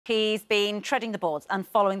He's been treading the boards and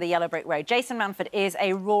following the yellow brick road. Jason Manford is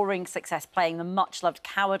a roaring success playing the much-loved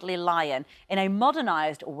Cowardly Lion in a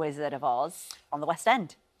modernised Wizard of Oz on the West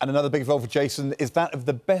End. And another big role for Jason is that of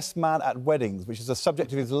the best man at weddings, which is the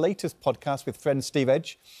subject of his latest podcast with friend Steve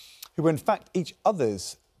Edge, who were in fact each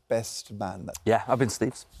other's best man. Yeah, I've been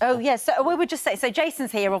Steve's. Oh, yes. Yeah, so we would just say, so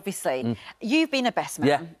Jason's here, obviously. You've been a best man.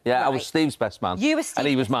 Yeah, right? I was Steve's best man. You were Steve's. And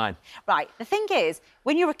he was mine. Right. The thing is,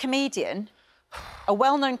 when you're a comedian, a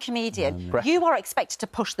well-known comedian, you are expected to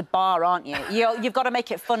push the bar, aren't you? You've got to make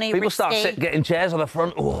it funny, People risky. start getting chairs on the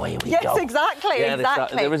front. Oh, here we go. Yes, exactly, yeah,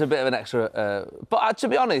 exactly. There is a bit of an extra... but to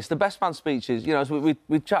be honest, the best man speech is, you know,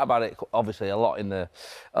 we chat about it, obviously, a lot in the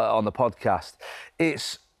on the podcast.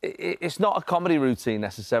 It's not a comedy routine,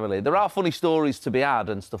 necessarily. There are funny stories to be had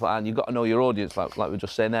and stuff like that, and you've got to know your audience, like we were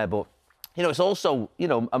just saying there, but... You know, it's also, you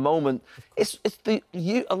know, a moment...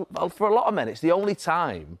 for a lot of men, it's the only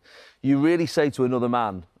time you really say to another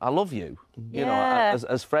man, I love you, you know,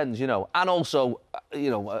 as friends, you know. And also, you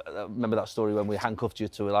know, remember that story when we handcuffed you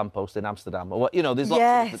to a lamppost in Amsterdam? Or what, you know, there's lots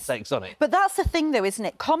of different takes on it. But that's the thing, though, isn't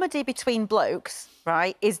it? Comedy between blokes,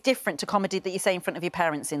 right, is different to comedy that you say in front of your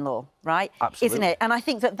parents-in-law, right? Absolutely. Isn't it? And I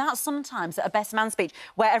think that that's sometimes a best man speech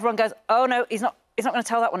where everyone goes, oh, no, he's not going to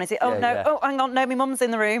tell that one, is it? Oh, no, oh, hang on, no, my mum's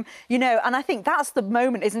in the room. You know, and I think that's the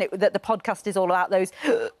moment, isn't it, that the podcast is all about, those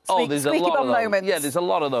squeaky bum moments. Yeah, there's a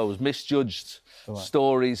lot of those misjudged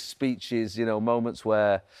stories, speeches, you know, moments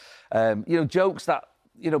where, you know, jokes that,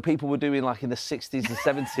 you know, people were doing, like, in the 60s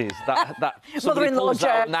and 70s, that somebody pulls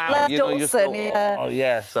out now, you know, you just go, oh,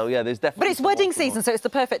 yeah, so, yeah, there's definitely... But it's wedding season, so it's the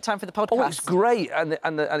perfect time for the podcast. Oh, it's great, and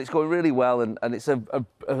it's going really well, and it's a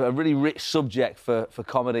really rich subject for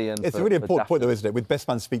comedy and It's a really important point, though, isn't it, with best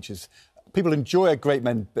man speeches. People enjoy a great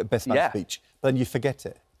best man speech, but then you forget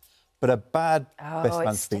it. But a bad best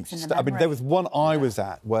man speech... I mean, there was one I was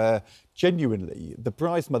at where, genuinely, the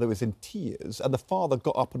bride's mother was in tears and the father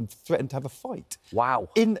got up and threatened to have a fight. Wow.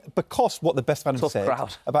 Because what the best man had said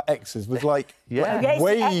about exes was, like,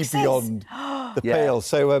 way beyond the pale.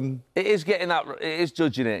 So... It is getting that... It is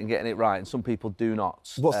judging it and getting it right, and some people do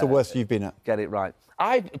not... What's the worst you've been at? Get it right.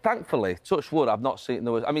 Thankfully, touch wood, I've not seen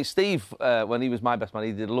the worst. I mean, Steve, when he was my best man,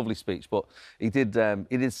 he did a lovely speech, but he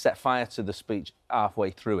did set fire to the speech halfway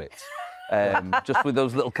through it. Just with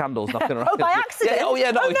those little candles knocking around. Oh, by accident?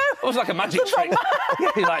 Yeah, it was like a magic trick.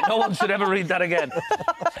 You're like, no one should ever read that again.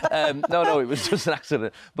 No, it was just an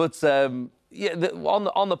accident. But... yeah,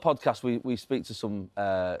 on the podcast, we speak to some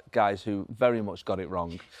guys who very much got it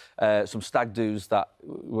wrong. Some stag do's that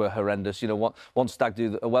were horrendous. You know, one stag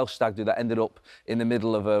do, a Welsh stag do that ended up in the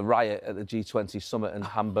middle of a riot at the G20 summit in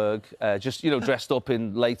Hamburg, just, you know, dressed up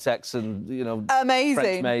in latex and, you know,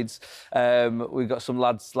 French maids. We got some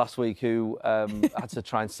lads last week who had to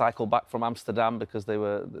try and cycle back from Amsterdam because they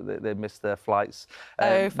missed their flights. We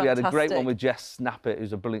had a great one with Jess Snappett,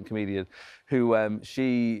 who's a brilliant comedian, who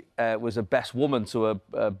she was a best woman to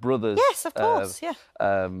her brother's... Yes, of course,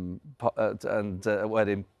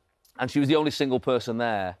 wedding. And she was the only single person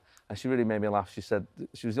there. And she really made me laugh. She said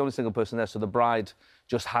she was the only single person there, so the bride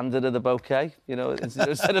just handed her the bouquet, you know, instead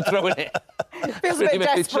of throwing it. Feels a bit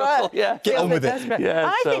desperate. Yeah. Get on with it. Yeah,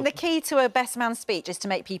 I think the key to a best man speech is to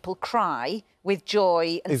make people cry with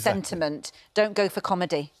joy and sentiment. Don't go for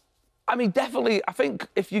comedy. I mean, definitely, I think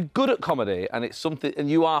if you're good at comedy and it's something, and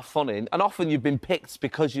you are funny, and often you've been picked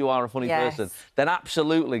because you are a funny person, then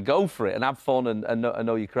absolutely go for it and have fun and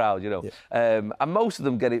know your crowd, you know. And most of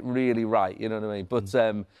them get it really right, you know what I mean? But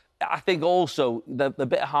I think also the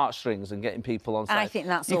bit of heartstrings and getting people on side. And I think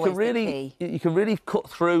that's always the key. You can really cut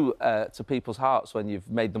through to people's hearts when you've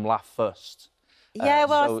made them laugh first. Yeah,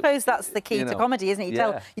 well, I suppose that's the key to comedy, isn't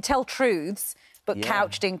it? You tell truths, but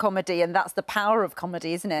couched in comedy, and that's the power of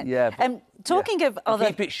comedy, isn't it? Yeah. Talking of other...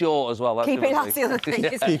 Keep it short as well. That's the other thing.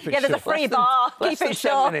 There's a free bar. Keep it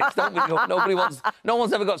short. 10 minutes, don't we? No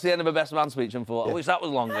one's ever got to the end of a best man speech and thought, I wish that was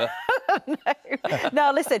longer. No.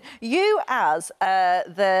 Now, listen, you as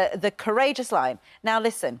the courageous lion... Now,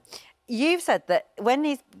 listen, you've said that when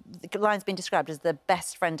the lion's been described as the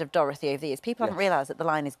best friend of Dorothy over the years, people haven't realised that the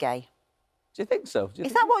lion is gay. Do you think so?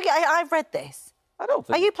 Is that what... I've read this. I don't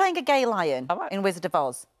think... Are you playing a gay lion in Wizard of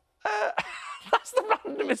Oz? That's the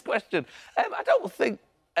randomest question. I don't think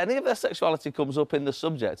any of their sexuality comes up in the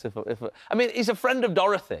subject. I mean, he's a friend of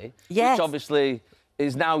Dorothy, which obviously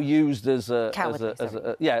is now used as a...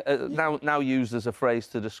 now used as a phrase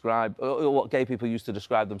to describe or what gay people use to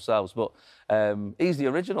describe themselves. But he's the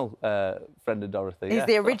original friend of Dorothy. He's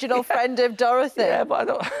the original friend of Dorothy. Yeah, but I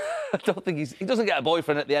don't... I don't think he doesn't get a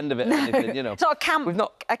boyfriend at the end of it or anything, you know. It's not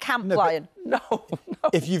a camp lion. No.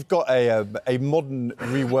 If you've got a modern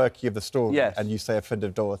reworking of the story Yes. and you say a friend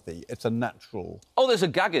of Dorothy, it's a natural... Oh, there's a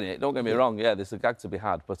gag in it, don't get me wrong. Yeah, there's a gag to be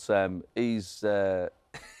had. But he's...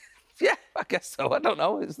 yeah, I guess so. I don't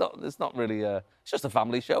know. It's not really... it's just a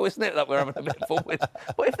family show, isn't it, that we're having a bit of fun with?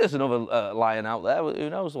 But if there's another lion out there, who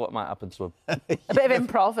knows what might happen to him? A bit of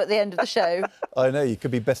improv at the end of the show. I know, you could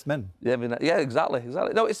be best men. Yeah, I mean, yeah, exactly.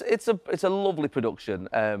 No, it's a lovely production.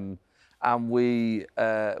 And we're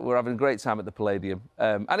having a great time at the Palladium.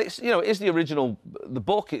 And it's the original. The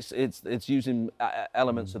book. It's using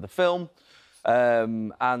elements of the film.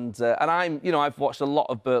 And I've watched a lot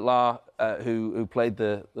of Burt Lahr, who played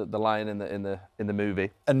the lion in the movie.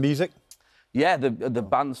 And music. Yeah, the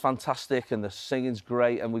band's fantastic and the singing's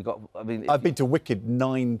great, and we've got. I mean, I've been to Wicked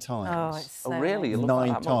 9 times. Oh, it's so really? You love 9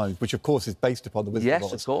 that times, which of course is based upon the Wizard of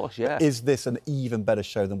Oz. Yes, of course, yeah. Is this an even better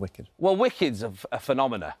show than Wicked? Well, Wicked's a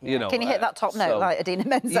phenomena, you know. Can you hit that top note like Idina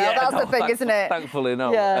Menzel? Yeah, That's the thing, isn't it? Thankfully,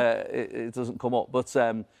 no. Yeah. It doesn't come up, but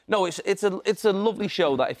no, it's a lovely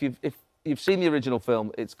show that if you've seen the original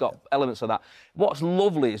film, it's got elements of that. What's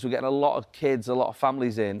lovely is we're getting a lot of kids, a lot of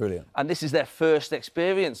families in. Brilliant. And this is their first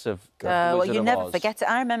experience of well, you never Oz. forget it.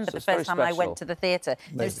 I remember So the first time I went to the theatre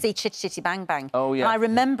to see Chitty Chitty Bang Bang. Oh, yeah. And I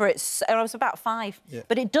remember I was about 5. Yeah.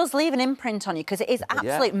 But it does leave an imprint on you because it is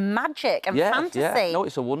absolute magic and fantasy. Yeah. No,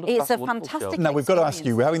 it's a wonderful It's a wonderful fantastic show. Now, we've got to ask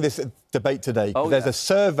you, we're having this debate today. Oh, There's yeah. a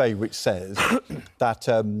survey which says that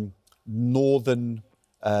northern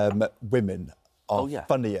women are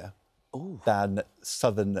funnier than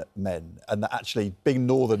southern men, and that actually being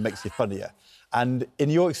northern makes you funnier. And in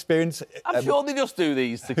your experience... I'm sure they just do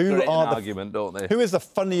these to create an argument, don't they? Who is the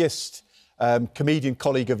funniest comedian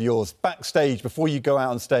colleague of yours, backstage, before you go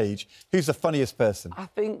out on stage? Who's the funniest person? I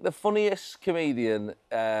think the funniest comedian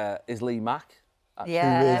is Lee Mack. Actually.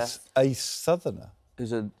 Yeah. Who is a southerner.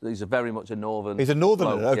 He's a very much a northern. He's a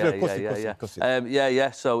northerner. bloke. Of course.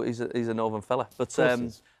 So he's a northern fella. But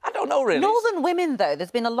I don't know really. Northern women, though, there's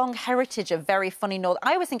been a long heritage of very funny northern.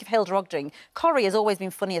 I always think of Hilda Ogden. Corrie has always been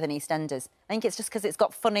funnier than EastEnders. I think it's just because it's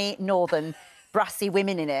got funny northern, brassy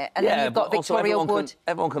women in it, and then you've got Victoria Wood.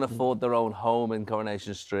 Everyone can afford their own home in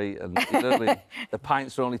Coronation Street, and you know, the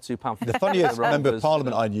pints are only £2. The funniest member of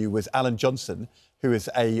Parliament I knew was Alan Johnson, who is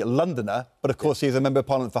a Londoner, but of course he is a member of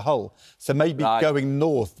Parliament for Hull. So maybe going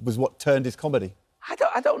north was what turned his comedy.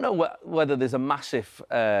 I don't know whether there's a massive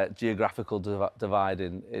geographical divide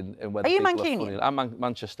in whether Are you people Mancunian? are funny. I'm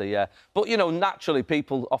Manchester, yeah. But, you know, naturally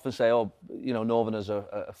people often say, oh, you know, Northerners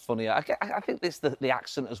are funnier. I think it's the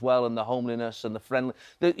accent as well and the homeliness and the friendly...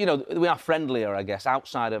 you know, we are friendlier, I guess,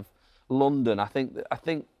 outside of London. I think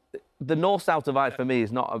the north-south divide for me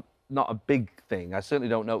is not a big thing. I certainly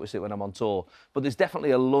don't notice it when I'm on tour. But there's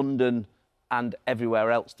definitely a London and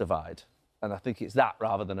everywhere else divide. And I think it's that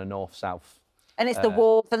rather than a north-south. And it's the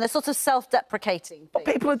warmth and the sort of self-deprecating thing. But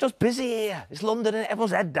people are just busy here. It's London, and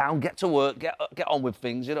everyone's head down, get to work, get on with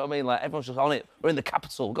things, you know what I mean? Like, everyone's just on it. We're in the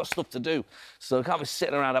capital, we've got stuff to do. So we can't be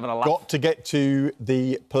sitting around having a laugh. Got to get to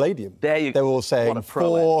the Palladium. There you go. They're all saying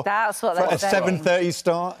That's what they're saying. a 7:30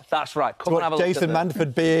 start. That's right. Come and have a look Jason at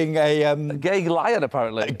Manford being a gay lion,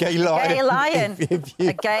 apparently. A gay lion.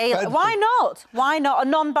 Gay lion. Why not? Why not? A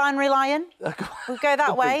non-binary lion? We'll go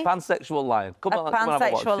that way. Pansexual lion. Come on,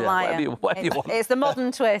 Pansexual lion. Whatever you want. It's the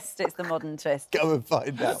modern twist. It's the modern twist. Go and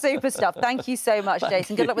find out. Super stuff. Thank you so much,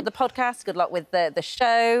 Jason. Good luck with the podcast. Good luck with the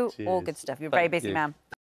show. Cheers. All good stuff. You're a very busy man.